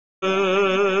Thank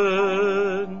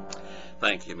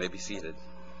you. You may be seated.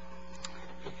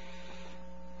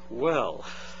 Well,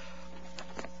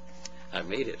 I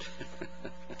made it.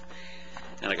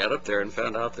 And I got up there and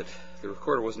found out that the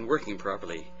recorder wasn't working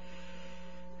properly.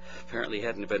 Apparently it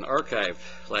hadn't been archived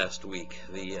last week,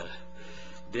 the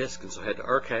disk, and so I had to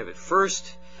archive it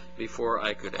first before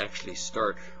I could actually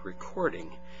start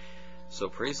recording. So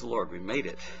praise the Lord, we made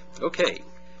it. Okay,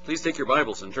 please take your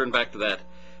Bibles and turn back to that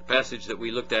passage that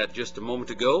we looked at just a moment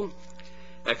ago.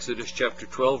 Exodus chapter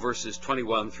 12, verses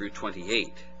 21 through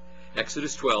 28.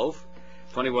 Exodus 12,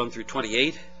 21 through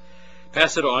 28.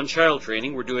 Pass it on, child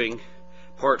training. We're doing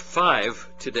part 5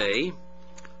 today.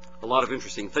 A lot of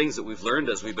interesting things that we've learned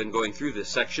as we've been going through this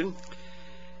section.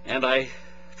 And I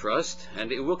trust,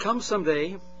 and it will come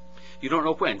someday. You don't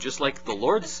know when. Just like the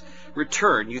Lord's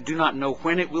return, you do not know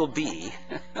when it will be.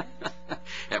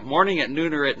 At morning, at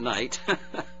noon, or at night.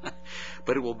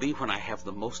 But it will be when I have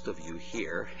the most of you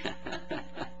here.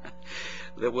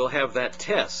 That we'll have that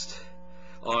test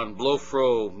on blow,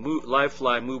 fro, live,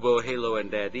 fly, mubo, halo,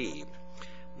 and daddy.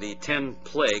 The 10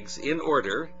 plagues in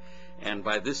order. And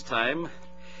by this time,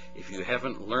 if you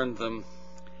haven't learned them,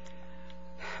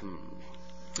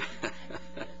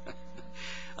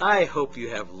 I hope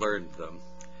you have learned them.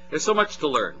 There's so much to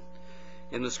learn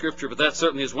in the Scripture, but that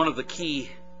certainly is one of the key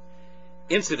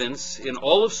incidents in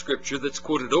all of Scripture that's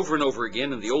quoted over and over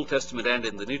again in the Old Testament and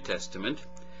in the New Testament,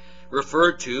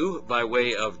 referred to by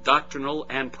way of doctrinal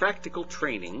and practical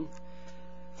training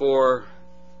for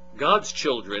God's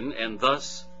children, and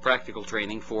thus practical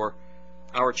training for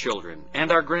our children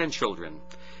and our grandchildren.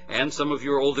 And some of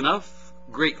you are old enough,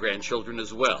 great-grandchildren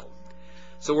as well.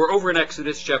 So we're over in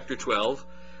Exodus chapter 12.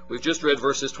 We've just read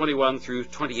verses 21 through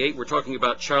 28. We're talking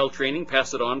about child training.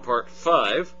 Pass it on, part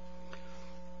 5.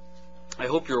 I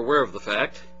hope you're aware of the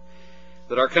fact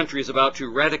that our country is about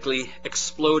to radically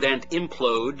explode and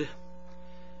implode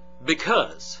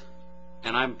because,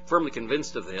 and I'm firmly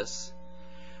convinced of this,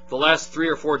 the last 3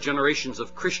 or 4 generations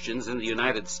of Christians in the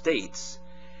United States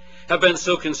have been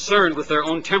so concerned with their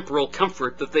own temporal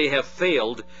comfort that they have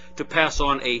failed to pass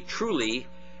on a truly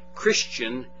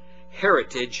Christian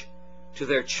heritage to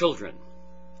their children.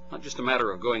 Not just a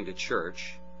matter of going to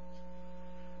church,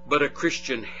 but a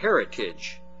Christian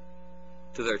heritage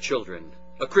to their children,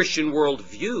 a Christian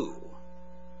worldview.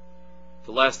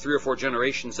 The last 3 or 4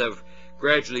 generations have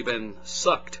gradually been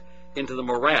sucked into the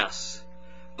morass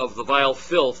of the vile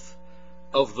filth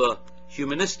of the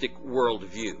humanistic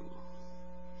worldview.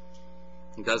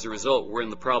 And as a result, we're in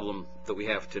the problem that we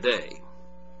have today.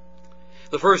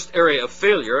 The first area of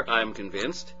failure, I'm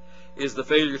convinced, is the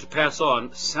failure to pass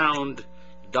on sound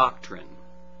doctrine.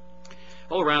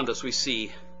 All around us we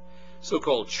see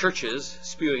so-called churches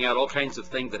spewing out all kinds of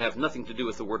things that have nothing to do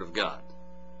with the Word of God.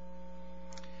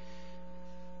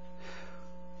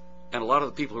 And a lot of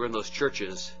the people who are in those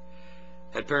churches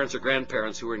had parents or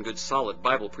grandparents who were in good, solid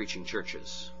Bible-preaching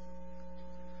churches.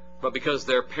 But because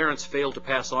their parents failed to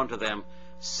pass on to them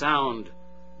sound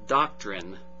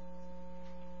doctrine,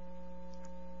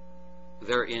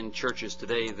 they're in churches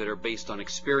today that are based on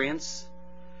experience,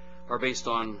 are based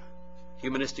on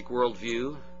humanistic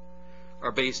worldview,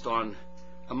 are based on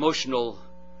emotional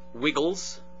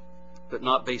wiggles, but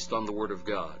not based on the Word of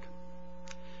God.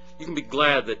 You can be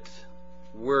glad that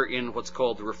we're in what's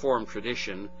called the Reformed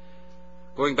tradition,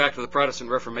 going back to the Protestant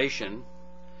Reformation,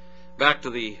 back to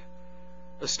the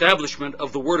establishment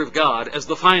of the Word of God as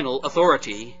the final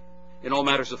authority in all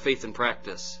matters of faith and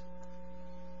practice.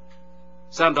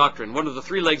 Sound doctrine, one of the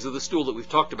 3 legs of the stool that we've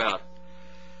talked about.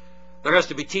 There has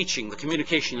to be teaching, the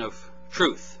communication of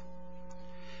truth.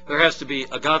 There has to be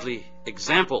a godly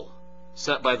example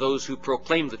set by those who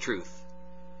proclaim the truth.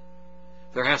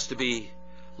 There has to be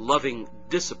loving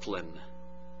discipline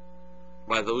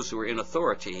by those who are in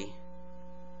authority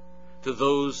to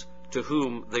those to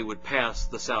whom they would pass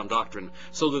the sound doctrine,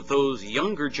 so that those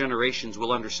younger generations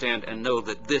will understand and know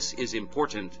that this is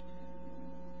important,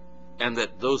 and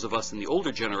that those of us in the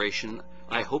older generation,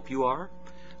 I hope you are,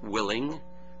 willing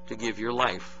to give your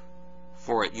life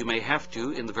for it. You may have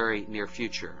to in the very near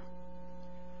future.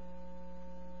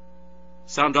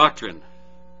 Sound doctrine.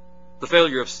 The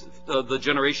failure of the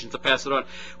generations to pass it on.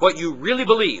 What you really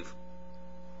believe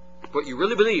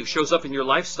shows up in your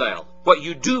lifestyle. What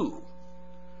you do.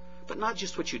 But not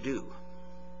just what you do.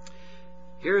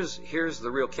 Here's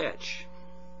the real catch.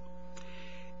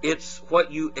 It's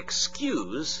what you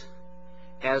excuse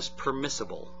as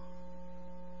permissible.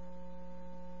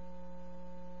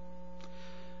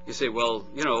 You say, well,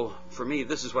 you know, for me,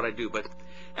 this is what I do. But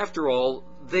after all,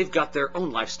 they've got their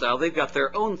own lifestyle. They've got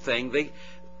their own thing.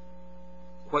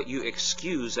 What you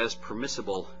excuse as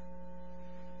permissible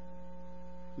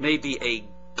may be a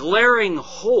glaring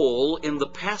hole in the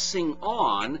passing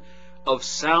on of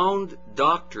sound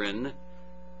doctrine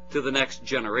to the next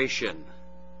generation.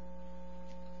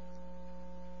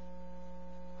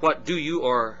 What do you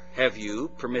or have you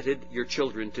permitted your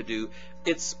children to do?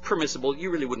 It's permissible.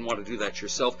 You really wouldn't want to do that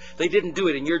yourself. They didn't do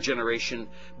it in your generation,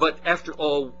 but after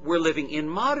all, we're living in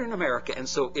modern America, and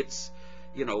so it's,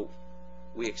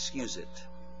 we excuse it.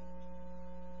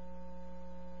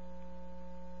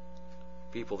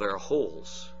 People, there are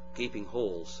holes, gaping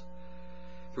holes,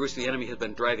 through which the enemy has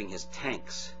been driving his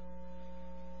tanks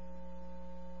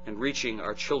and reaching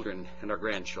our children and our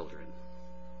grandchildren.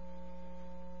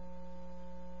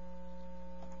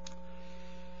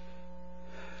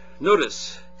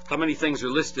 Notice how many things are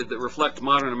listed that reflect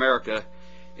modern America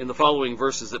in the following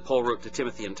verses that Paul wrote to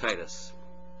Timothy and Titus.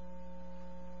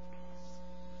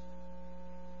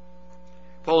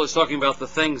 Paul is talking about the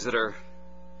things that are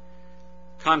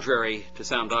contrary to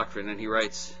sound doctrine, and he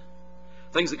writes,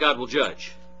 things that God will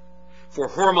judge. For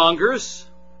whoremongers,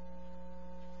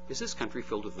 is this country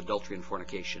filled with adultery and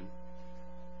fornication?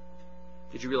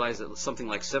 Did you realize that something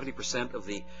like 70% of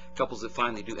the couples that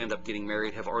finally do end up getting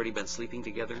married have already been sleeping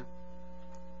together?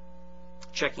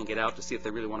 Checking it out to see if they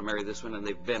really want to marry this one, and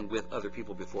they've been with other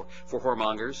people before. For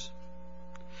whoremongers.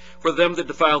 For them that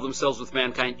defile themselves with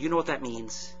mankind. You know what that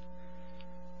means?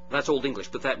 That's Old English,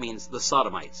 but that means the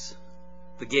sodomites,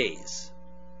 the gays.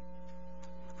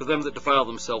 For them that defile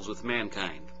themselves with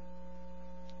mankind.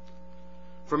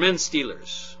 For men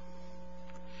stealers.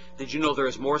 Did you know there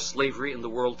is more slavery in the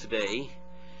world today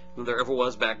than there ever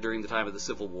was back during the time of the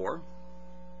Civil War?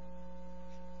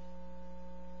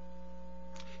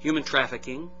 Human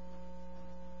trafficking.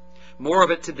 More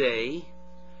of it today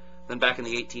than back in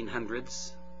the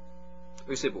 1800s.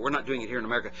 We say, but we're not doing it here in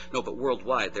America. No, but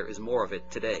worldwide there is more of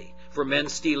it today. For men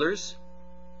stealers.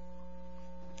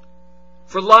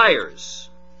 For liars.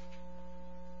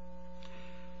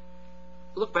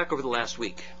 Look back over the last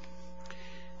week.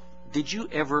 Did you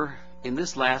ever, in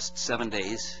this last 7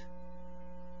 days,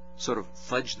 sort of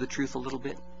fudge the truth a little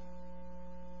bit?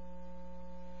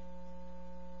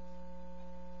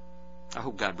 I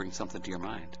hope God brings something to your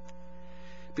mind.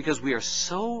 Because we are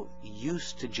so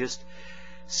used to just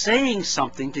saying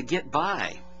something to get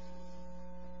by.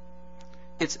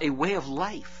 It's a way of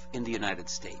life in the United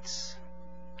States.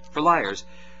 For liars.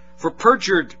 For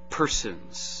perjured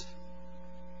persons.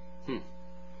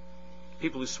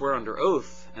 People who swear under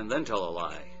oath and then tell a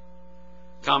lie.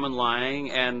 Common lying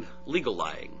and legal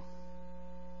lying.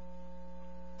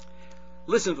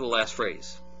 Listen to the last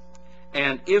phrase.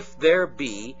 And if there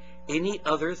be any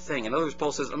other thing. In other words,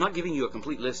 Paul says, I'm not giving you a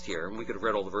complete list here, and we could have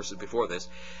read all the verses before this.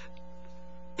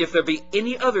 If there be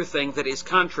any other thing that is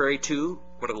contrary to,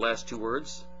 what are the last two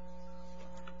words?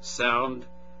 Sound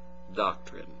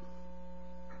doctrine.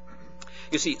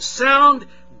 You see, sound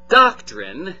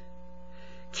doctrine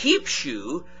keeps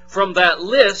you from that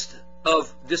list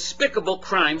of despicable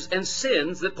crimes and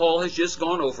sins that Paul has just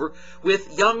gone over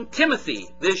with young Timothy,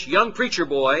 this young preacher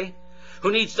boy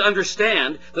who needs to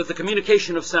understand that the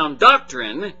communication of sound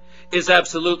doctrine is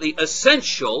absolutely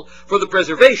essential for the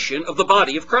preservation of the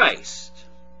body of Christ.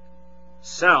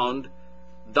 Sound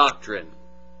doctrine.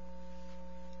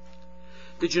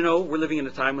 Did you know we're living in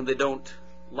a time when they don't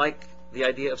like the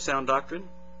idea of sound doctrine?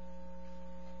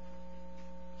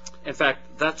 In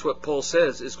fact, that's what Paul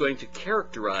says is going to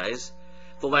characterize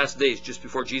the last days just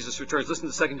before Jesus returns.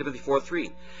 Listen to 2 Timothy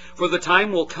 4:3. For the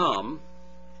time will come,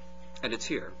 and it's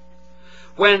here,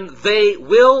 when they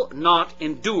will not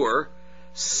endure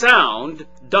sound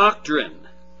doctrine,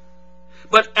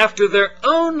 but after their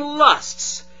own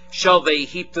lusts shall they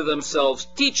heap to themselves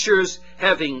teachers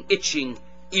having itching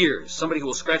ears. Somebody who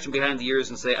will scratch them behind the ears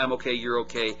and say, I'm okay, you're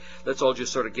okay, let's all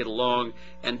just sort of get along,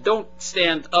 and don't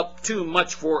stand up too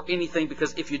much for anything,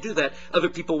 because if you do that, other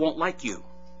people won't like you.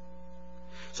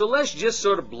 So let's just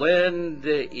sort of blend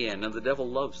in, and the devil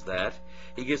loves that.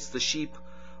 He gets the sheep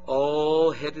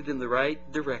all headed in the right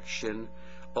direction,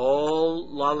 all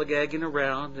lollygagging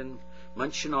around and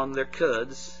munching on their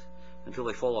cuds until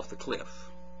they fall off the cliff.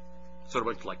 Sort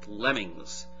of like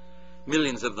lemmings.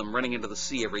 Millions of them running into the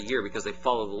sea every year because they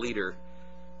follow the leader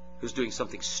who's doing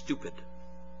something stupid.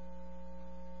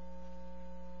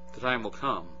 The time will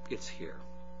come, it's here,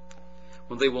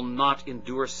 when they will not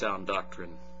endure sound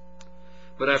doctrine,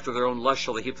 but after their own lust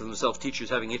shall they heap to themselves teachers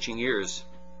having itching ears.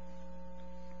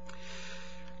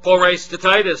 Paul writes to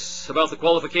Titus about the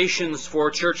qualifications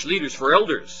for church leaders, for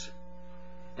elders.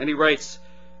 And he writes,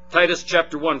 Titus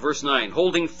chapter 1, verse 9,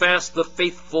 holding fast the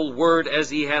faithful word as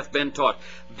he hath been taught.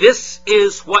 This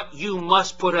is what you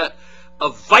must put a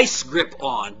vice grip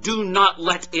on. Do not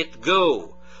let it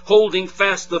go. holding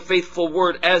fast the faithful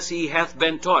word as he hath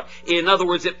been taught. In other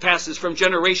words, it passes from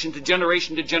generation to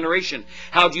generation to generation.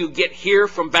 How do you get here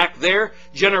from back there?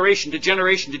 Generation to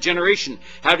generation to generation.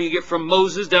 How do you get from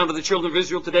Moses down to the children of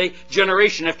Israel today?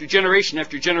 Generation after generation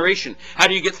after generation. How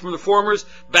do you get from the formers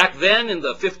back then in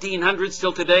the 1500s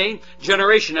till today?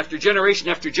 Generation after generation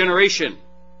after generation.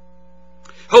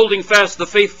 Holding fast the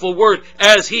faithful word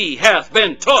as he hath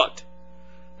been taught.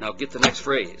 Now get the next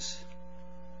phrase.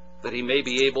 That he may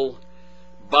be able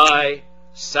by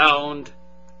sound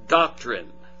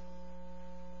doctrine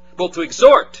both to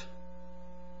exhort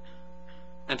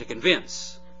and to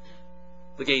convince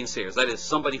the gainsayers. That is,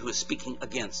 somebody who is speaking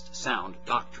against sound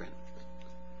doctrine.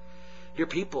 Dear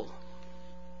people,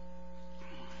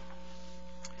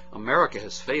 America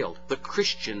has failed. The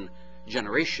Christian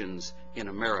generations in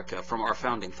America, from our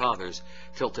founding fathers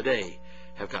till today,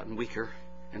 have gotten weaker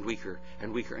and weaker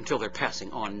and weaker until they're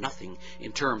passing on nothing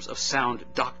in terms of sound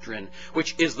doctrine,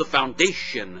 which is the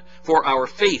foundation for our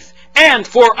faith and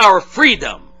for our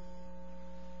freedom.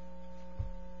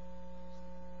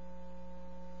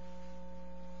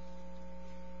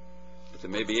 But they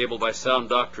may be able by sound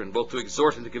doctrine both to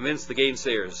exhort and to convince the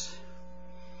gainsayers.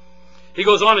 He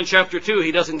goes on in chapter 2.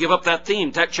 He doesn't give up that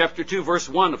theme. Chapter 2, verse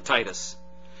 1 of Titus.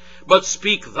 But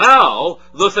speak thou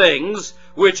the things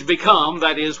which become,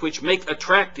 that is, which make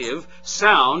attractive,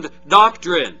 sound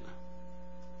doctrine.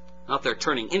 Not they're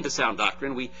turning into sound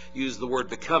doctrine. We use the word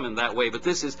become in that way, but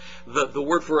this is the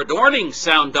word for adorning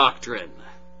sound doctrine.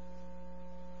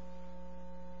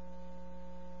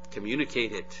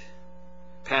 Communicate it.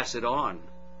 Pass it on.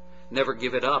 Never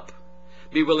give it up.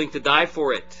 Be willing to die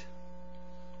for it.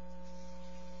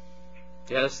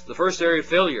 Yes, the first area of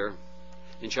failure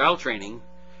in child training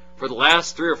for the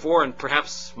last 3 or 4 and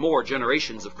perhaps more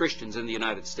generations of Christians in the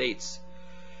United States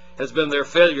has been their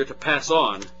failure to pass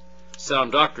on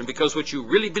sound doctrine, because what you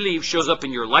really believe shows up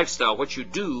in your lifestyle, what you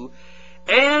do,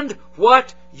 and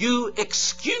what you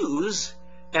excuse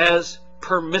as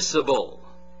permissible.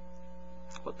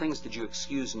 What things did you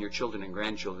excuse in your children and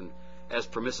grandchildren as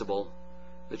permissible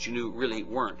that you knew really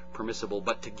weren't permissible,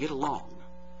 but to get along?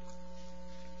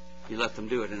 You let them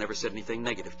do it and never said anything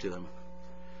negative to them.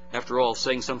 After all,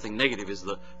 saying something negative is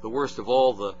the worst of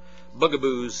all the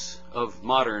bugaboos of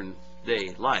modern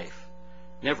day life.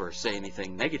 Never say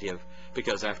anything negative,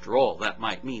 because after all, that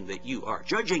might mean that you are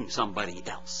judging somebody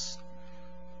else.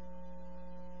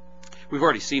 We've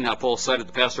already seen how Paul cited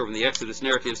the Passover and the Exodus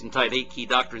narratives and tied 8 key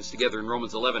doctrines together in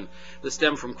Romans 11 that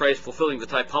stem from Christ fulfilling the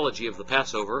typology of the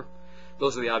Passover.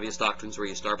 Those are the obvious doctrines where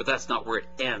you start, but that's not where it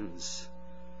ends.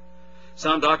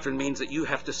 Sound doctrine means that you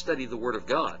have to study the Word of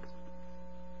God.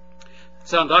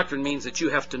 Sound doctrine means that you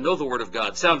have to know the Word of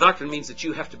God. Sound doctrine means that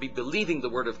you have to be believing the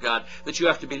Word of God, that you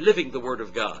have to be living the Word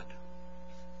of God.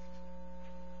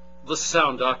 The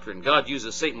sound doctrine. God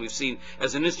uses Satan, we've seen,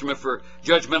 as an instrument for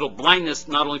judgmental blindness,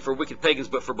 not only for wicked pagans,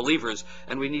 but for believers,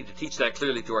 and we need to teach that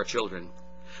clearly to our children.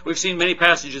 We've seen many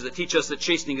passages that teach us that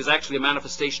chastening is actually a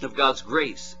manifestation of God's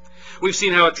grace. We've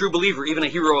seen how a true believer, even a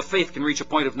hero of faith, can reach a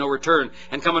point of no return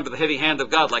and come under the heavy hand of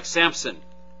God, like Samson.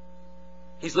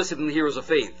 He's listed in the heroes of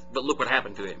faith, but look what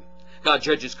happened to him. God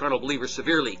judges carnal believers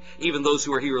severely, even those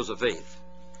who are heroes of faith.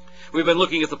 We've been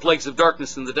looking at the plagues of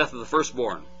darkness and the death of the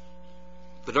firstborn.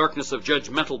 The darkness of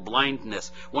judgmental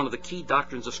blindness, one of the key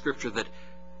doctrines of Scripture that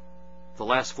the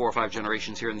last 4 or 5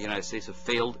 generations here in the United States have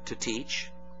failed to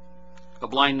teach. A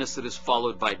blindness that is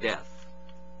followed by death.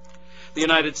 The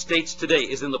United States today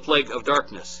is in the plague of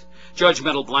darkness,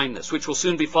 judgmental blindness, which will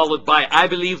soon be followed by, I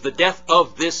believe, the death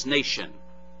of this nation.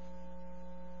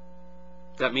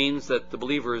 That means that the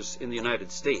believers in the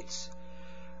United States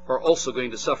are also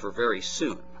going to suffer very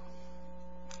soon.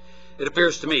 It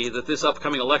appears to me that this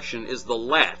upcoming election is the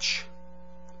latch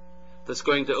that's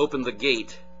going to open the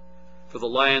gate for the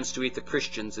lions to eat the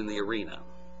Christians in the arena.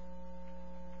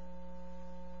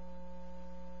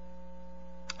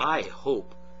 I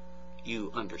hope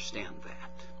you understand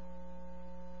that.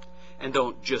 And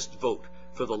don't just vote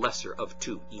for the lesser of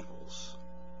 2 evils.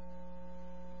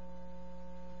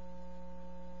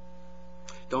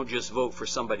 Don't just vote for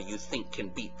somebody you think can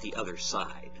beat the other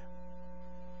side.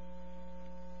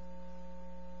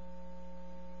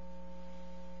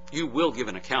 You will give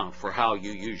an account for how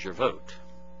you use your vote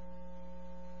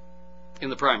in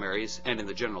the primaries and in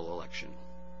the general election.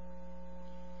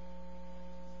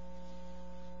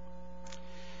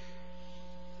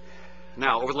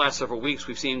 Now, over the last several weeks,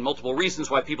 we've seen multiple reasons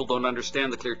why people don't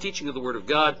understand the clear teaching of the Word of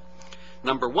God.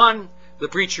 Number 1, the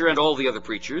preacher and all the other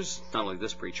preachers, not only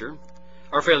this preacher,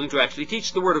 are failing to actually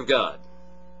teach the Word of God.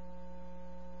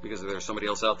 Because if there's somebody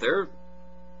else out there,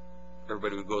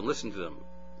 everybody would go and listen to them.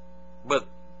 But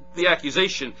The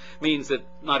accusation means that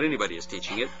not anybody is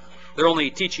teaching it. They're only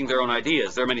teaching their own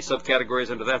ideas. There are many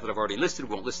subcategories under that I've already listed.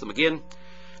 We won't list them again.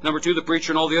 Number two, the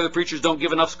preacher and all the other preachers don't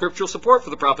give enough scriptural support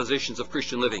for the propositions of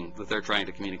Christian living that they're trying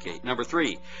to communicate. Number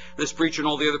three, this preacher and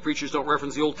all the other preachers don't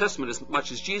reference the Old Testament as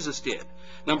much as Jesus did.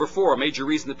 Number four, a major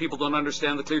reason that people don't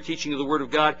understand the clear teaching of the Word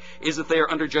of God is that they are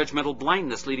under judgmental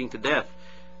blindness leading to death.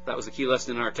 That was a key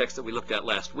lesson in our text that we looked at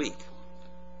last week.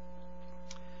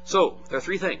 So, there are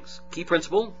three things. Key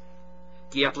principle,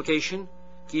 key application,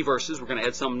 key verses. We're going to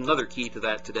add another key to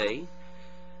that today.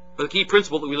 But the key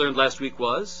principle that we learned last week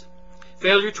was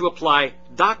failure to apply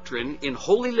doctrine in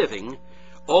holy living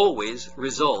always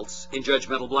results in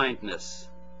judgmental blindness.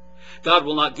 God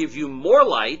will not give you more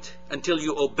light until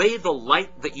you obey the light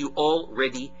that you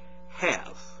already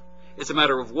have. It's a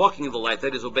matter of walking in the light,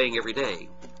 that is, obeying every day.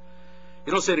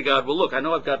 You don't say to God, well, look, I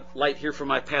know I've got light here for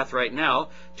my path right now,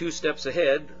 2 steps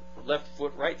ahead, left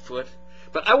foot, right foot,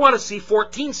 but I want to see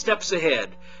 14 steps ahead.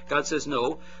 God says,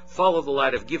 no, follow the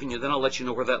light I've given you, then I'll let you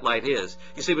know where that light is.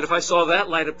 You say, but if I saw that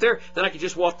light up there, then I could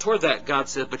just walk toward that. God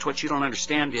says, but what you don't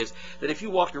understand is that if you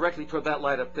walk directly toward that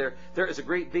light up there, there is a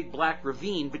great big black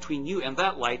ravine between you and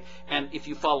that light, and if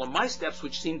you follow my steps,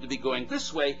 which seem to be going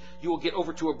this way, you will get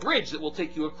over to a bridge that will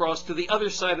take you across to the other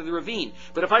side of the ravine.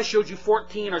 But if I showed you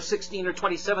 14 or 16 or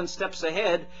 27 steps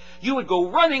ahead, you would go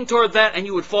running toward that, and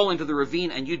you would fall into the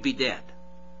ravine, and you'd be dead.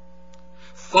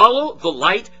 Follow the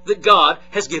light that God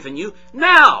has given you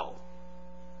now.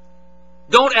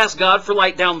 Don't ask God for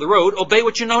light down the road. Obey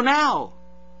what you know now.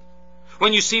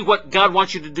 When you see what God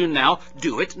wants you to do now,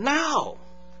 do it now.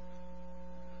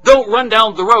 Don't run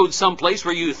down the road someplace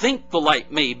where you think the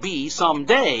light may be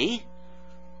someday.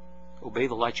 Obey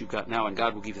the light you've got now, and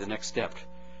God will give you the next step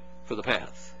for the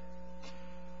path.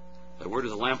 Thy word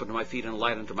is a lamp unto my feet and a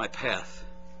light unto my path.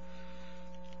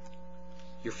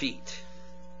 Your feet.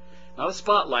 Not a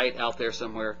spotlight out there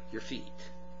somewhere, your feet.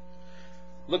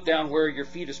 Look down where your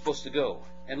feet are supposed to go,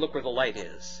 and look where the light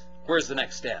is. Where's the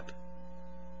next step?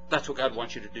 That's what God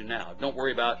wants you to do now. Don't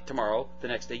worry about tomorrow, the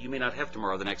next day. You may not have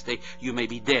tomorrow, the next day. You may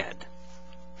be dead.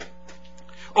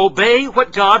 Obey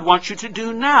what God wants you to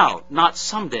do now, not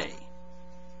someday.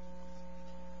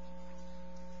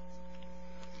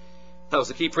 That was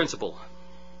the key principle.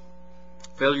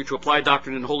 Failure to apply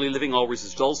doctrine in holy living always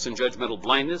results in judgmental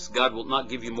blindness. God will not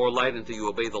give you more light until you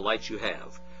obey the light you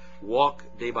have. Walk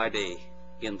day by day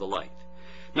in the light.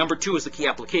 Number two is the key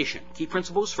application. Key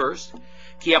principle was first.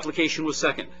 Key application was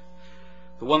second.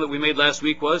 The one that we made last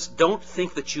week was, don't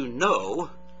think that you know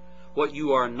what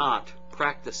you are not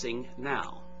practicing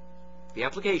now. The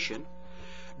application,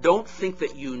 don't think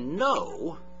that you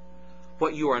know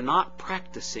what you are not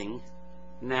practicing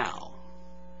now.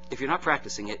 If you're not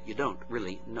practicing it, you don't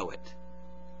really know it.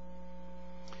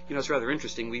 You know, it's rather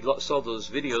interesting. We saw those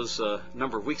videos a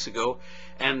number of weeks ago,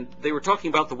 and they were talking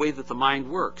about the way that the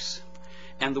mind works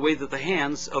and the way that the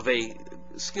hands of a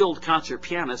skilled concert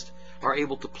pianist are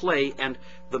able to play, and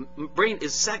the brain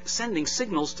is sending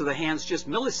signals to the hands just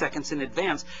milliseconds in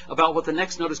advance about what the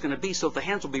next note is going to be, so the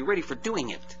hands will be ready for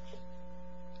doing it.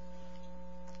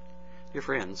 Dear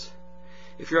friends,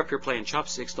 if you're up here playing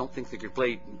chopsticks, don't think that you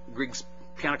play Grieg's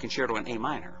Piano Concerto in A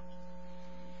minor.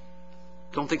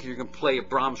 Don't think you're going to play a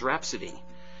Brahms Rhapsody.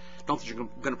 Don't think you're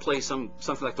going to play something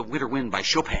like The Winter Wind by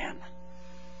Chopin.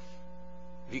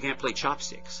 If you can't play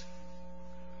chopsticks.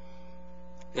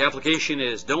 The application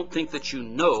is, don't think that you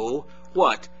know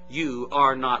what you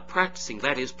are not practicing.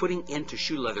 That is, putting into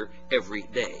shoe leather every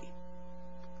day.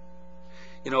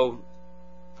 You know,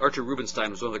 Arthur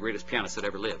Rubinstein was one of the greatest pianists that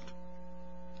ever lived.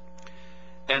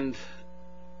 And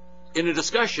in a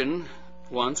discussion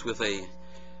once with a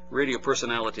radio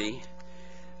personality,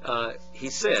 he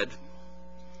said,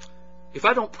 if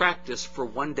I don't practice for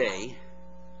one day,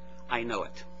 I know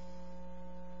it.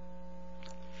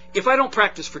 If I don't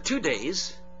practice for 2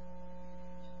 days,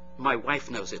 my wife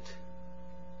knows it.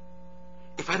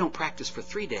 If I don't practice for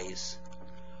 3 days,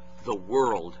 the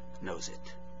world knows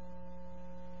it.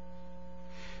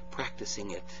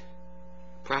 Practicing it.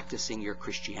 Practicing your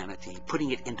Christianity.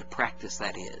 Putting it into practice,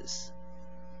 that is.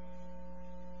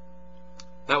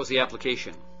 That was the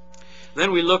application.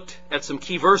 Then we looked at some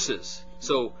key verses.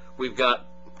 So we've got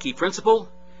key principle,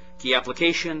 key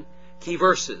application, key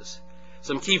verses.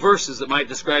 Some key verses that might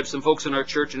describe some folks in our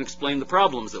church and explain the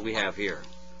problems that we have here.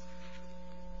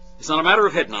 It's not a matter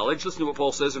of head knowledge. Listen to what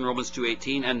Paul says in Romans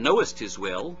 2:18, and knowest his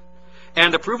will,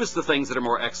 and approvest the things that are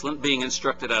more excellent, being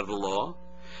instructed out of the law.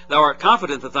 Thou art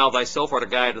confident that thou thyself art a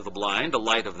guide of the blind, a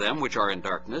light of them which are in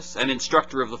darkness, an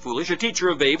instructor of the foolish, a teacher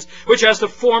of babes, which has the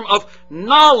form of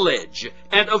knowledge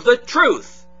and of the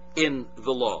truth in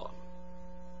the law.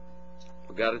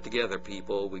 We got it together,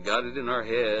 people. We got it in our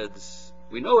heads.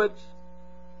 We know it.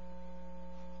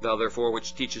 Thou therefore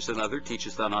which teachest another,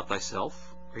 teachest thou not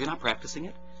thyself? Are you not practicing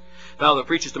it? Thou that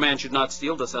preachest a man should not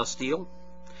steal, dost thou steal?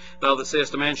 Thou that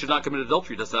sayest a man should not commit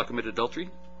adultery, dost thou commit adultery?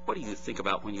 What do you think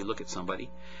about when you look at somebody?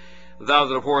 Thou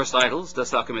that abhorrest idols,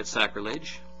 dost thou commit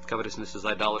sacrilege? Covetousness is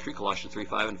idolatry, Colossians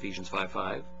 3:5 and Ephesians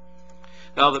 5:5.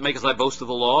 Thou that makest thy boast of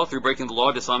the law, through breaking the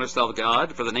law dishonorest thou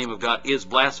God, for the name of God is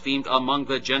blasphemed among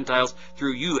the Gentiles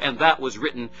through you. And that was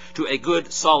written to a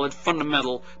good, solid,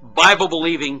 fundamental,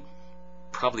 Bible-believing,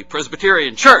 probably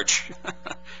Presbyterian church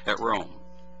at Rome.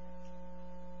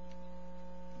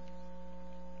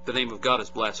 The name of God is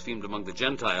blasphemed among the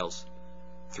Gentiles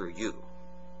through you.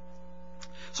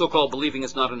 So-called believing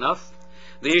is not enough.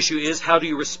 The issue is, how do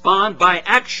you respond by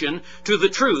action to the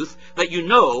truth that you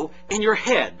know in your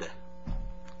head?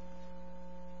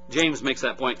 James makes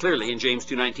that point clearly in James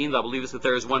 2:19. Thou believest that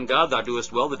there is one God, thou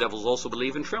doest well. The devils also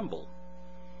believe and tremble.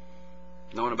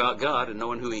 Knowing about God and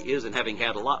knowing who He is and having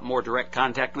had a lot more direct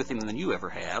contact with Him than you ever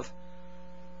have.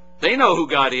 They know who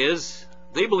God is.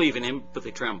 They believe in Him, but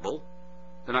they tremble.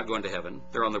 They're not going to heaven.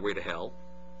 They're on their way to hell.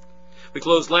 We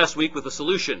closed last week with a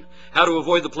solution. How to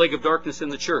avoid the plague of darkness in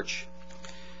the church.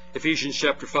 Ephesians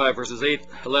chapter 5, verses 8,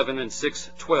 11, and 6,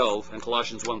 12, and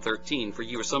Colossians 1:13. For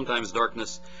ye were sometimes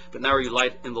darkness, but now are you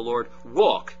light in the Lord.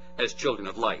 Walk as children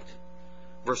of light.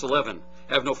 Verse 11.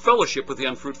 Have no fellowship with the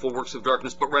unfruitful works of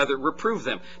darkness, but rather reprove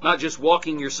them. Not just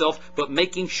walking yourself, but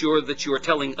making sure that you are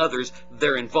telling others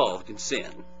they're involved in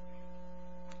sin.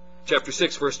 Chapter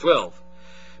 6, verse 12.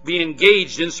 Be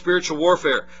engaged in spiritual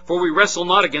warfare, for we wrestle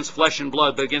not against flesh and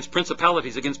blood, but against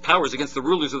principalities, against powers, against the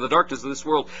rulers of the darkness of this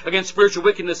world, against spiritual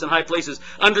wickedness in high places.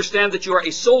 Understand that you are a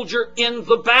soldier in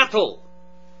the battle.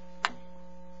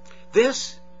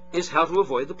 This is how to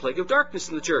avoid the plague of darkness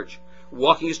in the church.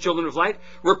 Walking as children of light,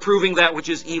 reproving that which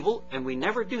is evil, and we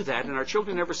never do that, and our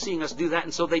children never seeing us do that,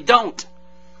 and so they don't.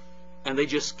 And they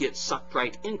just get sucked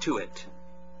right into it.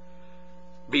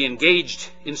 Be engaged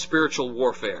in spiritual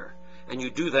warfare. And you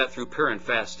do that through prayer and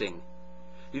fasting.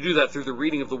 You do that through the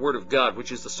reading of the Word of God,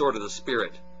 which is the sword of the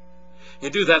Spirit. You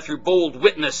do that through bold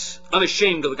witness,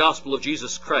 unashamed of the gospel of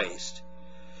Jesus Christ.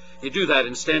 You do that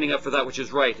in standing up for that which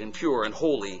is right and pure and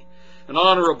holy and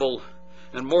honorable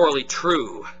and morally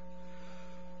true.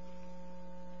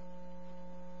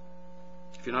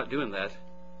 If you're not doing that,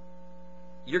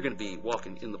 you're going to be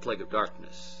walking in the plague of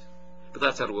darkness. But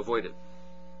that's how to avoid it.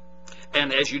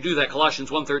 And as you do that, Colossians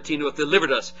 1:13, who hath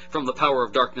delivered us from the power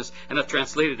of darkness and hath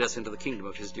translated us into the kingdom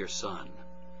of His dear Son.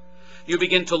 You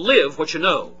begin to live what you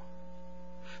know.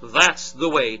 That's the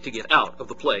way to get out of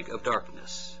the plague of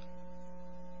darkness.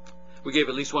 We gave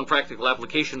at least one practical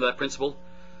application to that principle.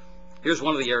 Here's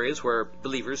one of the areas where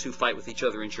believers who fight with each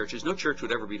other in churches, no church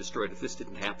would ever be destroyed if this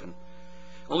didn't happen.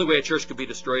 The only way a church could be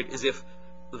destroyed is if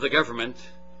the government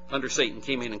under Satan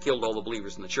came in and killed all the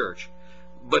believers in the church.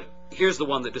 But here's the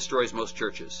one that destroys most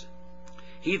churches.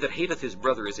 He that hateth his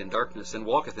brother is in darkness, and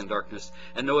walketh in darkness,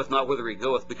 and knoweth not whither he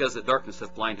goeth, because that darkness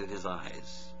hath blinded his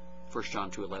eyes. 1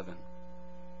 John 2:11.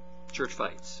 Church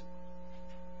fights.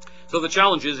 So the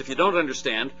challenge is, if you don't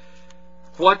understand,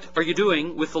 what are you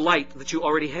doing with the light that you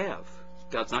already have?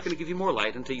 God's not going to give you more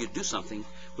light until you do something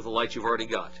with the light you've already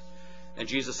got. And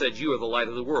Jesus said, you are the light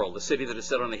of the world. The city that is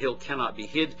set on a hill cannot be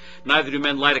hid. Neither do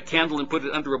men light a candle and put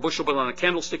it under a bushel, but on a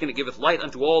candlestick, and it giveth light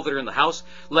unto all that are in the house.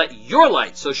 Let your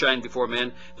light so shine before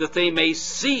men, that they may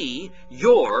see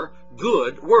your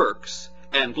good works,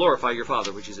 and glorify your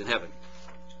Father which is in heaven.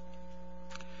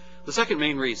 The second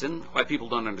main reason why people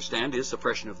don't understand is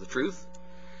suppression of the truth.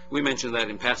 We mentioned that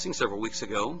in passing several weeks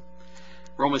ago.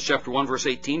 Romans chapter 1, verse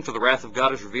 18, for the wrath of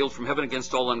God is revealed from heaven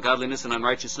against all ungodliness and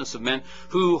unrighteousness of men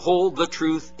who hold the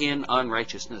truth in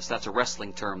unrighteousness. That's a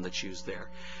wrestling term that's used there.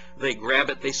 They grab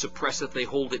it, they suppress it, they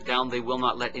hold it down, they will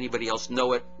not let anybody else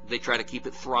know it, they try to keep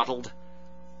it throttled.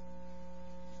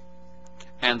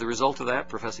 And the result of that,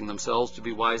 professing themselves to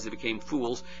be wise, they became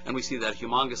fools, and we see that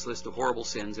humongous list of horrible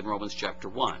sins in Romans chapter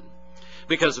 1,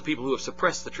 because of people who have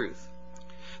suppressed the truth.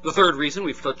 The third reason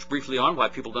we've touched briefly on why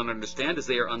people don't understand is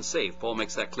they are unsaved. Paul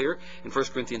makes that clear in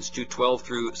 1 Corinthians 2:12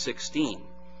 through 16.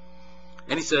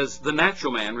 And he says, the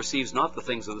natural man receives not the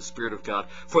things of the Spirit of God,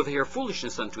 for they are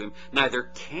foolishness unto him, neither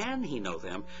can he know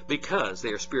them, because they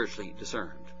are spiritually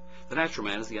discerned. The natural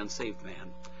man is the unsaved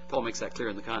man. Paul makes that clear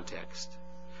in the context.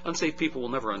 Unsaved people will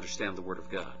never understand the Word of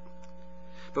God.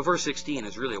 But verse 16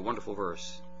 is really a wonderful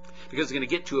verse, because it's going to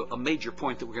get to a major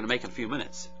point that we're going to make in a few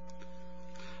minutes.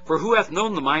 For who hath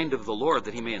known the mind of the Lord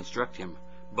that he may instruct him?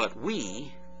 But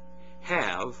we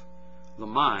have the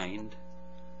mind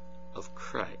of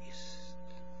Christ.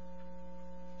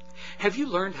 Have you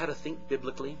learned how to think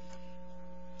biblically?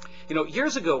 You know,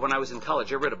 years ago when I was in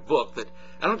college, I read a book that,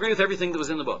 I don't agree with everything that was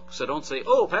in the book. So don't say,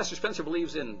 oh, Pastor Spencer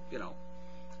believes in, you know,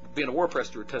 being a war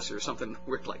protester or something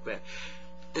weird like that.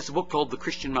 It's a book called The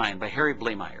Christian Mind by Harry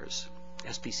Blamires,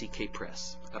 SPCK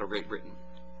Press, out of Great Britain.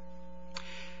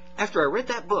 After I read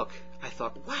that book, I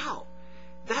thought, wow,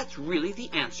 that's really the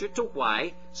answer to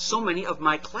why so many of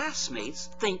my classmates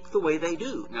think the way they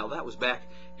do. Now, that was back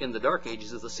in the dark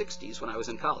ages of the 60s when I was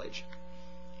in college.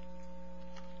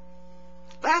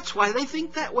 That's why they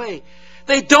think that way.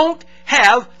 They don't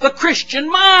have the Christian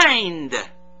mind.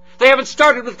 They haven't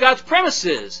started with God's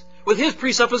premises, with His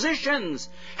presuppositions.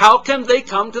 How can they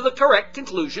come to the correct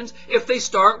conclusions if they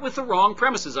start with the wrong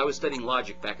premises? I was studying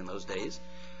logic back in those days.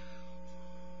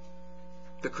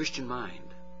 The Christian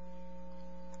mind.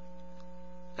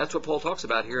 That's what Paul talks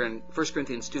about here in 1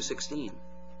 Corinthians 2:16.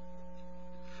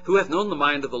 Who hath known the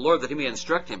mind of the Lord that He may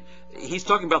instruct him? He's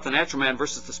talking about the natural man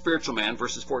versus the spiritual man,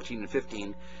 verses 14 and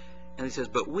 15. And he says,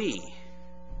 but we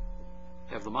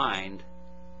have the mind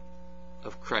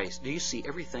of Christ. Do you see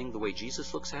everything the way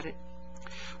Jesus looks at it?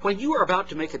 When you are about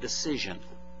to make a decision,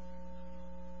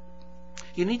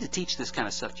 you need to teach this kind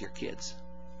of stuff to your kids.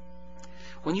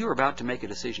 When you are about to make a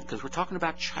decision, because we're talking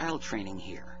about child training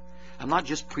here. I'm not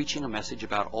just preaching a message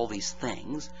about all these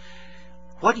things.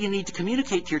 What do you need to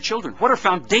communicate to your children? What are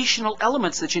foundational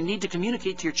elements that you need to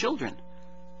communicate to your children?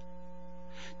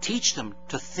 Teach them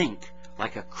to think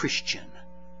like a Christian.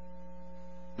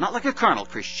 Not like a carnal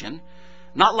Christian.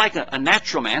 Not like a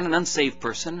natural man, an unsaved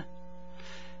person.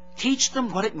 Teach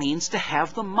them what it means to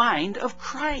have the mind of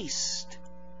Christ.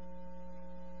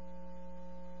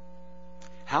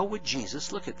 How would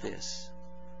Jesus look at this?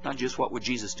 Not just what would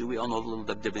Jesus do. We all know the little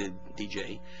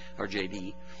WWDJ or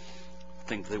JD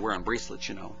thing they wear on bracelets,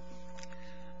 you know.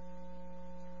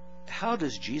 How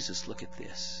does Jesus look at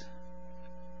this?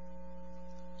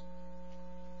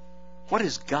 What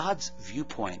is God's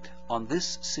viewpoint on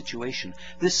this situation,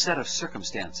 this set of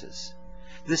circumstances,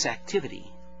 this activity?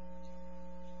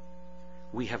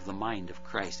 We have the mind of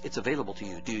Christ. It's available to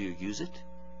you. Do you use it?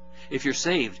 If you're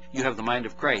saved, you have the mind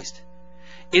of Christ.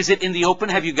 Is it in the open?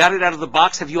 Have you got it out of the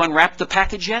box? Have you unwrapped the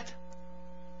package yet?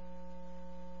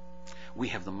 We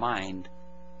have the mind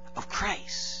of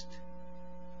Christ.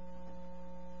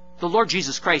 The Lord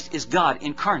Jesus Christ is God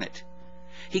incarnate.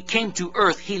 He came to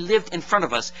earth. He lived in front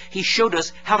of us. He showed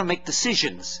us how to make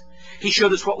decisions. He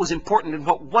showed us what was important and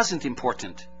what wasn't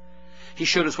important. He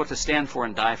showed us what to stand for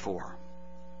and die for.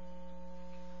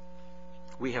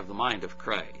 We have the mind of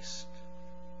Christ.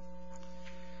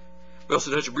 We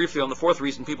also touched briefly on the fourth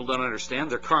reason people don't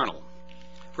understand. They're carnal.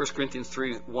 1 Corinthians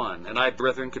 3:1. And I,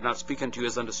 brethren, could not speak unto you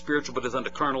as unto spiritual, but as unto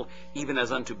carnal, even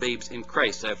as unto babes in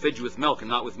Christ. I have fed you with milk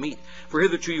and not with meat. For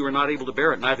hitherto you were not able to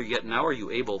bear it, neither yet now are you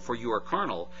able, for you are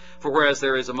carnal. For whereas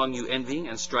there is among you envying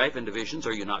and strife and divisions,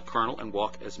 are you not carnal and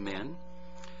walk as men?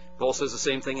 Paul says the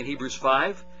same thing in Hebrews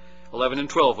 5:11 and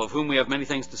 12. Of whom we have many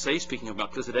things to say, speaking of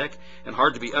Melchizedek, and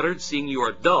hard to be uttered, seeing you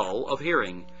are dull of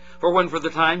hearing. For when for the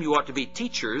time you ought to be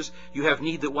teachers, you have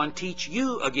need that one teach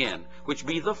you again, which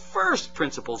be the first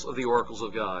principles of the oracles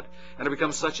of God, and are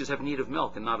become such as have need of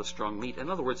milk and not of strong meat.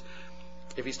 In other words,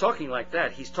 if he's talking like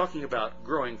that, he's talking about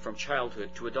growing from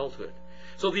childhood to adulthood.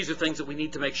 So these are things that we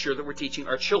need to make sure that we're teaching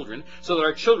our children, so that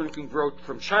our children can grow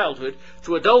from childhood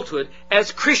to adulthood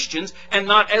as Christians and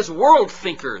not as world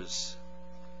thinkers.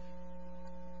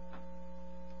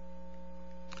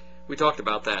 We talked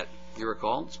about that, you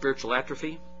recall, spiritual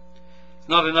atrophy.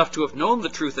 Not enough to have known the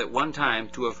truth at one time,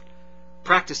 to have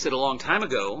practiced it a long time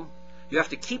ago. You have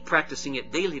to keep practicing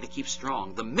it daily to keep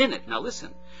strong. The minute, now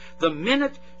listen, the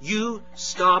minute you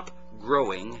stop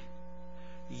growing,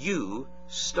 you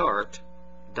start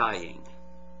dying.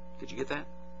 Did you get that?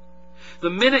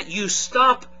 The minute you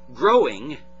stop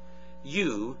growing,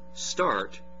 you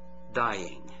start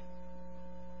dying.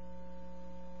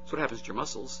 That's what happens to your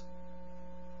muscles.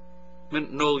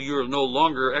 No, you're no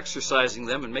longer exercising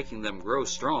them and making them grow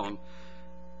strong.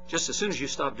 Just as soon as you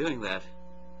stop doing that,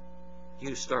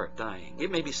 you start dying. It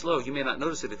may be slow. You may not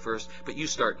notice it at first, but you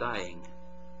start dying.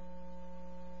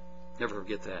 Never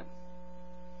forget that.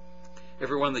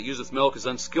 Everyone that useth milk is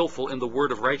unskillful in the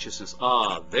word of righteousness.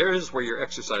 Ah, there's where your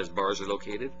exercise bars are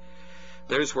located.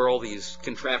 There's where all these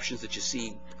contraptions that you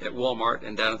see at Walmart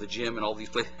and down at the gym and all these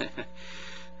places.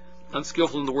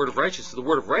 Unskillful in the word of righteousness. The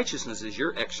word of righteousness is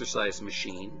your exercise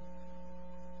machine,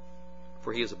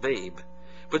 for he is a babe.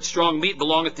 But strong meat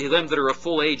belongeth to them that are of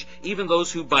full age, even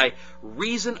those who by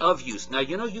reason of use. Now,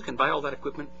 you know you can buy all that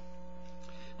equipment.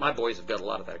 My boys have got a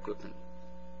lot of that equipment.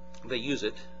 They use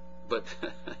it, but,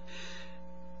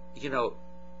 you know,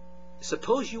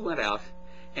 suppose you went out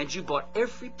and you bought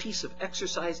every piece of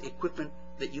exercise equipment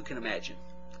that you can imagine.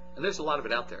 And there's a lot of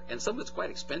it out there. And some of it's quite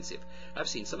expensive. I've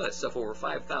seen some of that stuff over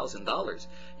 $5,000.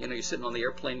 You know, you're sitting on the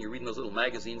airplane, you're reading those little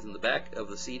magazines in the back of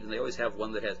the seat, and they always have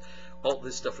one that has all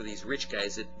this stuff for these rich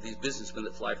guys, these businessmen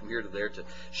that fly from here to there to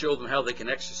show them how they can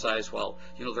exercise while,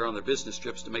 you know, they're on their business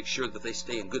trips to make sure that they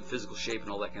stay in good physical shape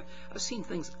and all that kind of. I've seen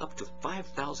things up to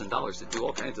 $5,000 that do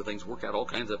all kinds of things, work out all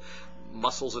kinds of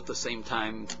muscles at the same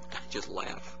time. I just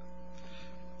laugh.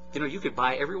 You know, you could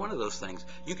buy every one of those things.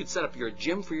 You could set up your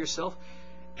gym for yourself,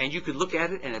 and you could look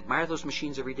at it and admire those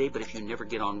machines every day, but if you never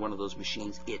get on one of those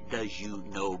machines, it does you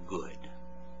no good.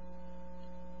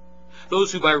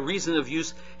 Those who by reason of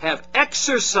use have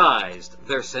exercised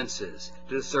their senses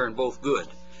to discern both good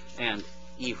and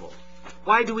evil.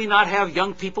 Why do we not have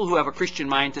young people who have a Christian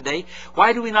mind today?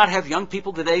 Why do we not have young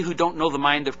people today who don't know the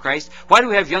mind of Christ? Why do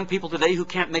we have young people today who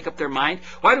can't make up their mind?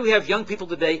 Why do we have young people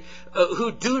today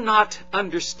who do not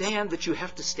understand that you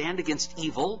have to stand against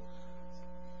evil?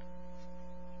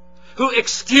 Who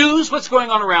excuse what's going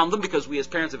on around them because we as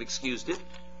parents have excused it.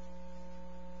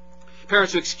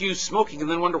 Parents who excuse smoking and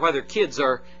then wonder why their kids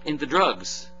are into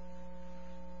drugs.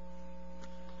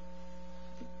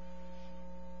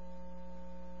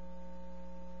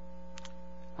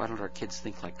 Why don't our kids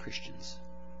think like Christians?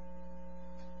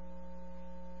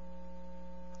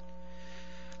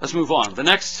 Let's move on. The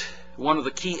next one of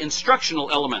the key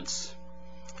instructional elements.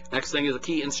 Next thing is a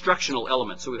key instructional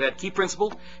element. So we've had key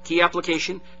principle, key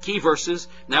application, key verses.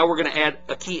 Now we're going to add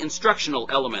a key instructional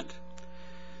element.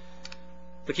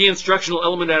 The key instructional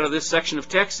element out of this section of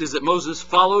text is that Moses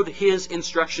followed his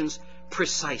instructions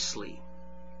precisely.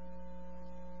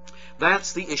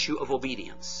 That's the issue of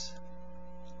obedience.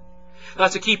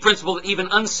 That's a key principle that even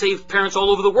unsaved parents all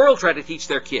over the world try to teach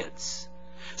their kids.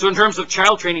 So in terms of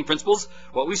child training principles,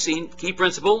 what we've seen, key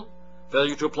principle,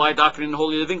 failure to apply doctrine in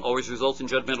holy living always results in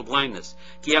judgmental blindness.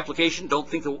 Key application, don't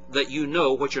think that you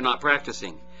know what you're not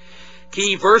practicing.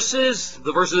 Key verses,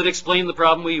 the verses that explain the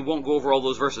problem, we won't go over all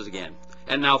those verses again.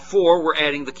 And now 4, we're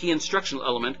adding the key instructional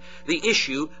element, the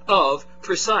issue of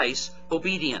precise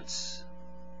obedience.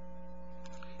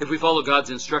 If we follow God's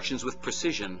instructions with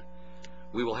precision,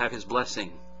 we will have His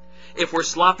blessing. If we're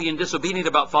sloppy and disobedient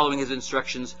about following His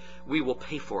instructions, we will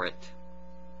pay for it.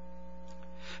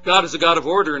 God is a God of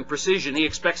order and precision. He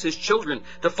expects His children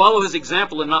to follow His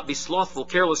example and not be slothful,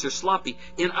 careless, or sloppy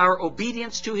in our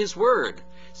obedience to His Word.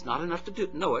 It's not enough to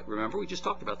know it. Remember, we just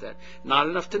talked about that. Not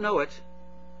enough to know it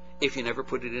if you never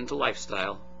put it into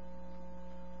lifestyle.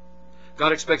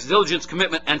 God expects diligence,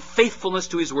 commitment, and faithfulness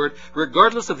to His Word,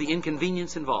 regardless of the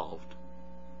inconvenience involved.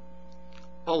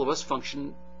 All of us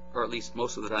function, or at least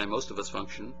most of the time, most of us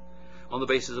function on the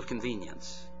basis of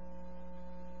convenience,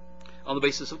 on the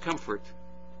basis of comfort,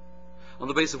 on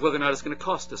the basis of whether or not it's going to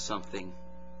cost us something.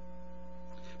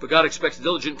 But God expects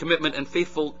diligent commitment and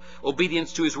faithful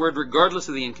obedience to His Word regardless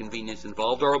of the inconvenience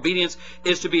involved. Our obedience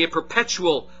is to be a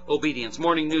perpetual obedience,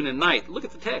 morning, noon, and night. Look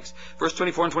at the text. Verse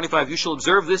 24 and 25. You shall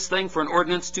observe this thing for an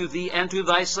ordinance to thee and to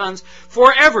thy sons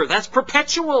forever. That's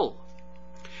perpetual.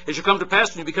 It shall come to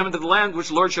pass when you be come into the land which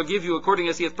the Lord shall give you according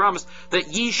as He hath promised, that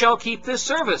ye shall keep this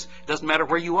service. It doesn't matter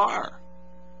where you are.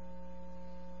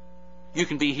 You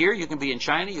can be here, you can be in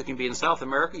China, you can be in South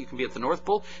America, you can be at the North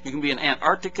Pole, you can be in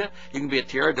Antarctica, you can be at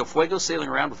Tierra del Fuego sailing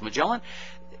around with Magellan.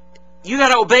 You got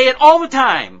to obey it all the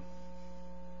time.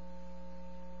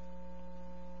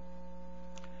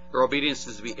 Our obedience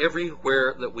is to be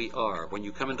everywhere that we are. When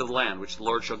you come into the land which the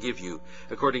Lord shall give you,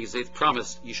 according as He hath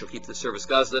promised, you shall keep the service.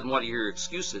 God doesn't want to hear your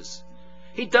excuses.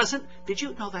 He doesn't. Did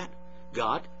you know that?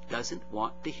 God doesn't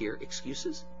want to hear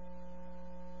excuses.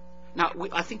 Now,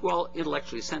 I think we're all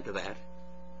intellectually assent to that.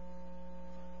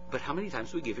 But how many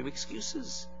times do we give Him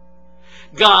excuses?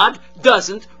 God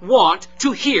doesn't want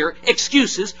to hear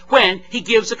excuses when He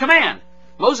gives a command.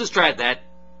 Moses tried that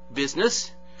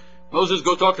business. Moses,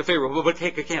 go talk to Pharaoh, but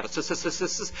take a candle.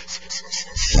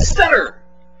 Stutter!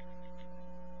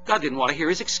 God didn't want to hear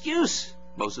his excuse.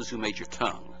 Moses, who made your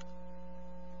tongue.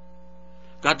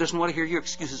 God doesn't want to hear your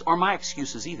excuses, or my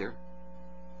excuses either.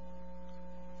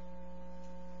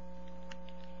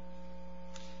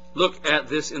 Look at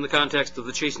this in the context of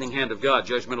the chastening hand of God,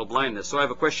 judgmental blindness. So I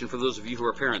have a question for those of you who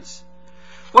are parents.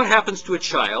 What happens to a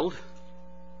child,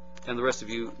 and the rest of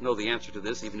you know the answer to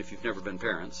this, even if you've never been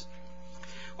parents.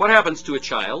 What happens to a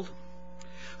child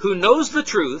who knows the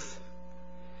truth,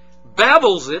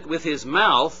 babbles it with his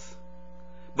mouth,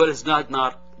 but does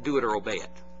not do it or obey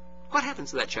it? What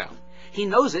happens to that child? He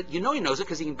knows it. You know he knows it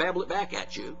because he can babble it back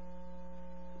at you,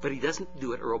 but he doesn't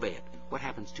do it or obey it. What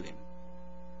happens to him?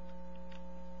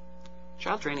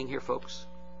 Child training here, folks.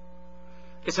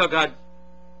 It's how God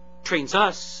trains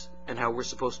us and how we're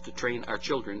supposed to train our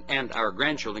children and our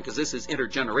grandchildren, because this is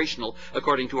intergenerational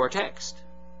according to our text.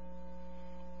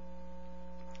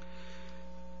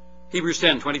 Hebrews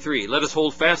 10:23, let us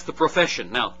hold fast the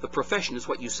profession. Now, the profession is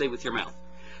what you say with your mouth.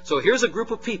 So here's a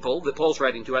group of people that Paul's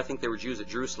writing to. I think they were Jews at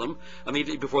Jerusalem,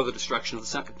 immediately before the destruction of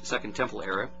the Second Temple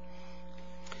era.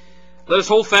 Let us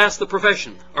hold fast the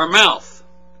profession, our mouth.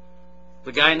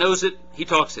 The guy knows it, he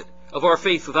talks it, of our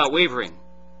faith without wavering.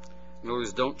 In other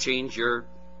words, don't change your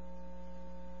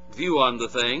view on the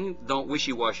thing. Don't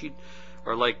wishy-washy.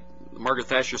 Or like Margaret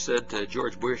Thatcher said to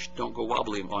George Bush, don't go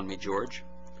wobbly on me, George.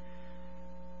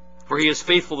 For he is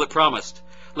faithful that promised.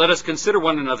 Let us consider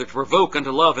one another to provoke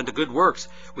unto love and to good works.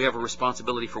 We have a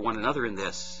responsibility for one another in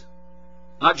this.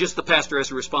 Not just the pastor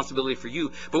has a responsibility for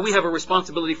you, but we have a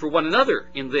responsibility for one another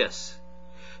in this.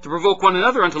 To provoke one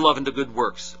another unto love and to good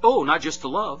works. Oh, not just to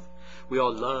love. We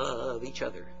all love each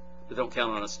other. But don't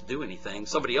count on us to do anything.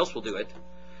 Somebody else will do it.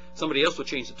 Somebody else will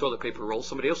change the toilet paper roll.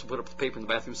 Somebody else will put up the paper in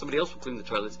the bathroom. Somebody else will clean the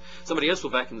toilets. Somebody else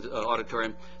will vacuum the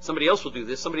auditorium. Somebody else will do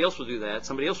this. Somebody else will do that.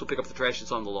 Somebody else will pick up the trash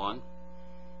that's on the lawn.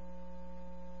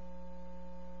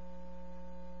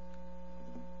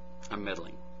 I'm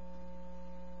meddling.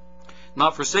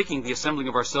 Not forsaking the assembling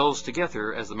of ourselves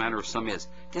together, as the manner of some is.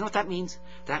 You know what that means?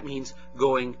 That means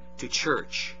going to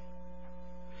church,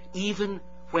 even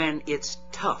when it's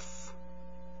tough.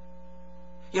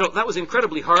 You know, that was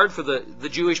incredibly hard for the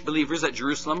Jewish believers at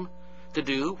Jerusalem to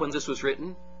do when this was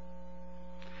written.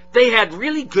 They had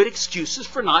really good excuses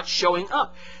for not showing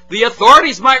up. The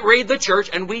authorities might raid the church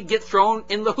and we'd get thrown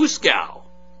in the hooskow.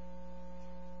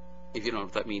 If you don't know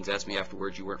what that means, ask me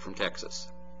afterwards. You weren't from Texas.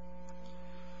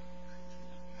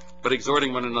 But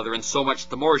exhorting one another, and so much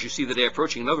the more as you see the day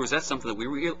approaching. In other words, that's something that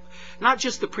we not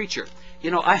just the preacher.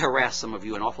 You know, I harass some of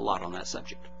you an awful lot on that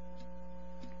subject.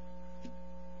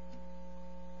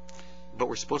 But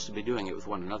we're supposed to be doing it with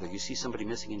one another. You see somebody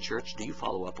missing in church, do you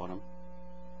follow up on them?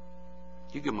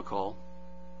 You give them a call.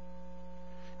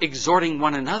 Exhorting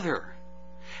one another.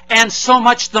 And so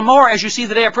much the more as you see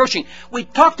the day approaching. We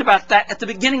talked about that at the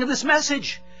beginning of this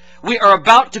message. We are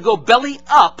about to go belly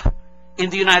up in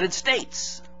the United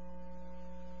States.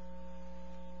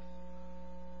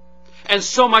 And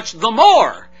so much the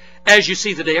more as you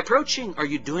see the day approaching. Are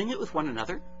you doing it with one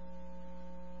another?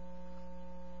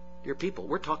 Dear people,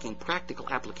 we're talking practical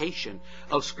application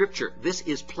of Scripture. This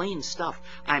is plain stuff.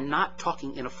 I'm not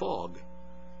talking in a fog.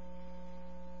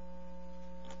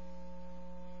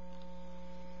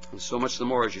 And so much the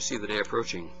more as you see the day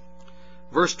approaching.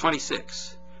 Verse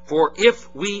 26. For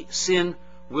if we sin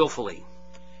willfully.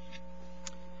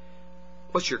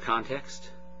 What's your context?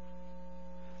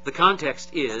 The context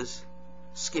is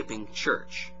skipping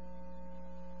church.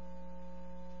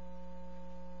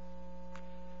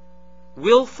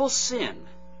 Willful sin.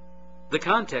 The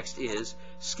context is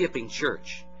skipping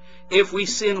church. If we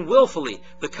sin willfully,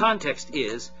 the context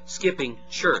is skipping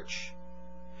church.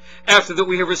 After that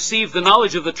we have received the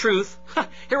knowledge of the truth,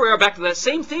 here we are back to that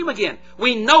same theme again.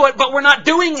 We know it, but we're not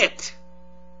doing it.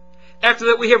 After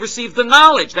that we have received the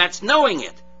knowledge, that's knowing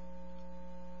it.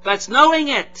 That's knowing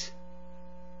it.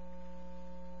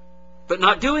 But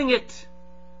not doing it.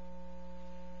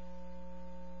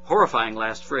 Horrifying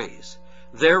last phrase.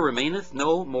 There remaineth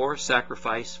no more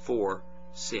sacrifice for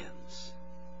sins.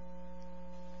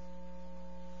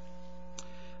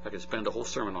 I could spend a whole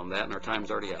sermon on that, and our time's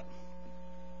already up.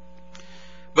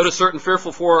 But a certain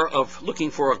fearful looking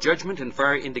for of judgment and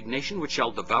fiery indignation, which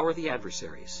shall devour the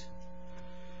adversaries.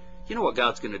 You know what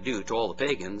God's going to do to all the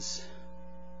pagans.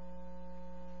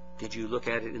 Did you look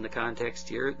at it in the context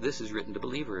here? This is written to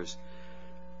believers.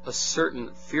 A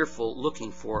certain fearful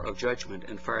looking for of judgment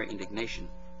and fiery indignation,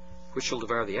 which shall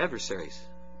devour the adversaries.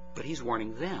 But he's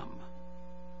warning them.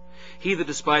 He that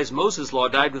despised Moses' law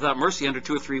died without mercy under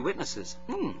 2 or 3 witnesses.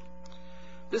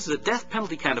 This is a death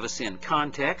penalty kind of a sin.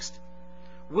 Context.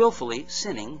 Willfully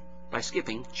sinning by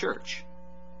skipping church.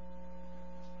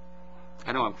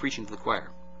 I know I'm preaching to the choir.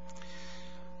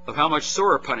 Of how much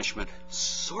sorer punishment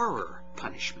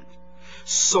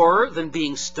than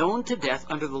being stoned to death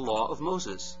under the law of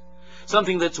Moses.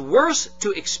 Something that's worse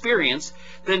to experience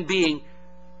than being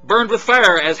burned with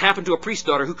fire, as happened to a priest's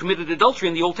daughter who committed adultery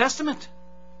in the Old Testament.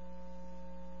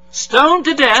 Stoned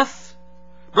to death,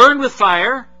 burned with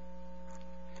fire.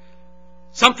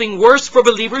 Something worse for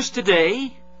believers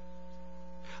today.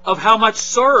 Of how much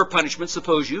sorer punishment,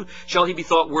 suppose you, shall he be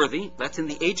thought worthy? That's in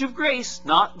the age of grace,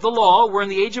 not the law. We're in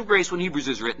the age of grace when Hebrews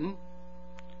is written.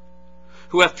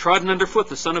 Who hath trodden under foot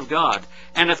the Son of God,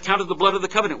 and hath counted the blood of the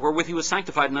covenant wherewith he was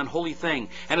sanctified an unholy thing,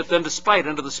 and hath done despite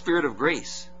unto the Spirit of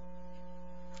grace.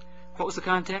 What was the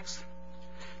context?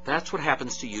 That's what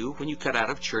happens to you when you cut out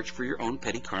of church for your own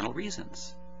petty carnal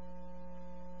reasons.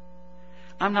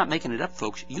 I'm not making it up,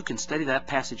 folks. You can study that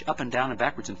passage up and down and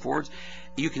backwards and forwards.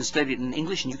 You can study it in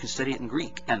English and you can study it in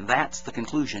Greek. And that's the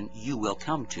conclusion you will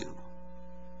come to.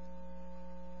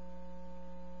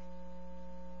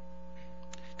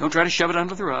 Don't try to shove it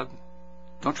under the rug.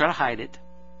 Don't try to hide it.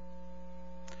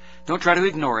 Don't try to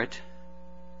ignore it.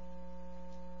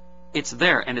 It's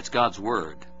there, and it's God's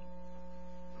Word.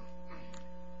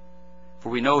 For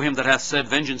we know him that hath said,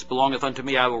 Vengeance belongeth unto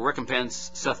me, I will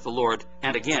recompense, saith the Lord.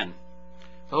 And again,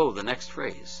 oh, the next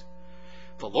phrase.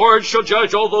 The Lord shall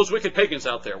judge all those wicked pagans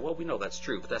out there. Well, we know that's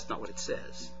true, but that's not what it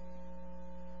says.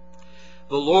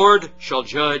 The Lord shall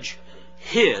judge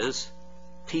his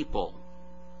people.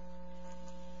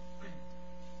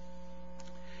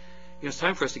 You know, it's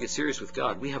time for us to get serious with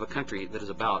God. We have a country that is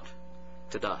about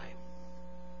to die.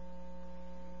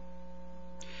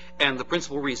 And the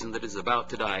principal reason that it is about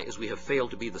to die is we have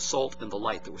failed to be the salt and the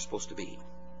light that we're supposed to be.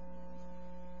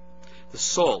 The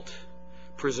salt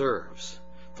preserves.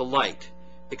 The light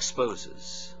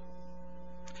exposes.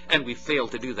 And we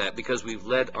failed to do that because we've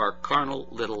led our carnal,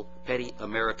 little, petty,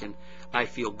 American,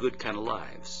 I-feel-good kind of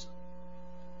lives.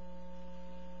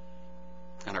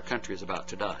 And our country is about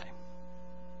to die.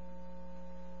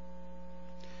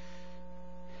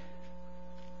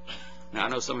 Now, I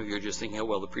know some of you are just thinking, oh,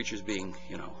 well, the preacher's being,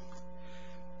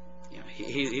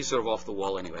 he's sort of off the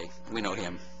wall anyway. We know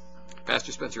him.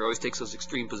 Pastor Spencer always takes those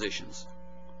extreme positions.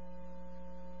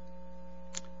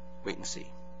 Wait and see.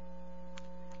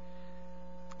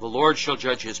 The Lord shall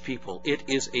judge his people. It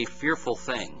is a fearful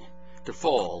thing to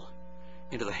fall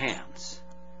into the hands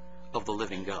of the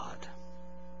living God.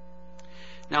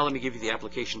 Now let me give you the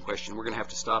application question. We're going to have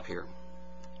to stop here.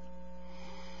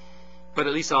 But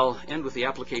at least I'll end with the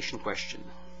application question.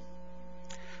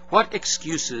 What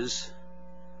excuses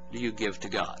do you give to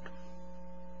God?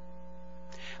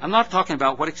 I'm not talking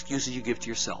about what excuses you give to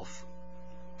yourself.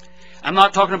 I'm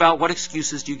not talking about what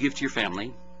excuses do you give to your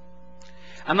family.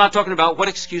 I'm not talking about what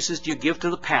excuses do you give to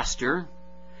the pastor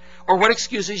or what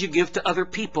excuses you give to other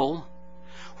people.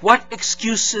 What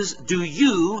excuses do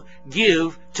you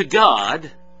give to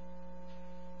God?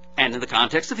 And in the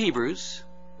context of Hebrews,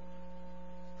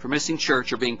 for missing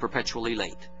church or being perpetually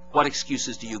late, what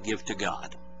excuses do you give to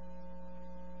God?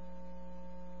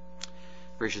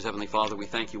 Gracious Heavenly Father, we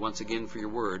thank you once again for your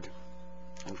word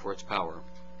and for its power.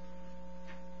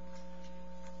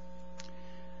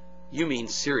 You mean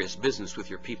serious business with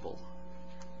your people.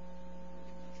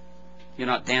 You're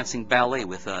not dancing ballet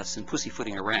with us and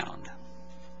pussyfooting around.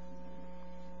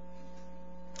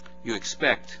 You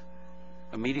expect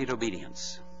immediate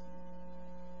obedience.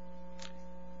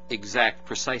 Exact,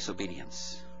 precise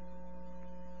obedience.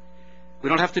 We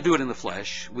don't have to do it in the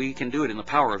flesh. We can do it in the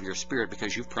power of your Spirit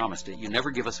because you've promised it. You never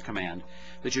give us a command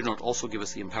that you don't also give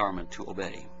us the empowerment to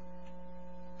obey.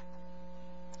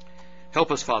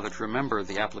 Help us, Father, to remember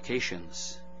the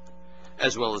applications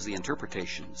as well as the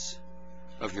interpretations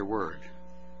of your word.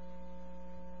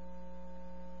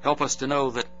 Help us to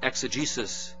know that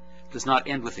exegesis does not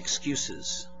end with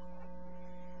excuses.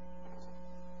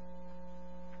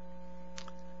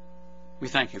 We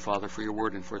thank you, Father, for your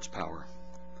word and for its power.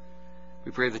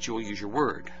 We pray that you will use your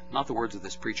word, not the words of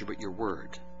this preacher, but your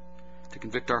word, to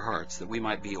convict our hearts that we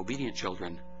might be obedient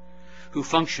children who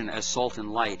function as salt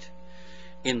and light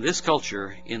in this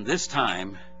culture, in this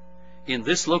time, in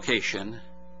this location,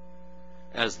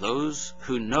 as those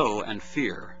who know and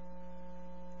fear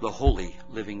the holy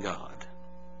living God.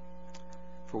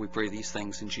 For we pray these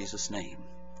things in Jesus' name.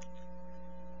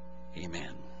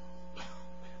 Amen.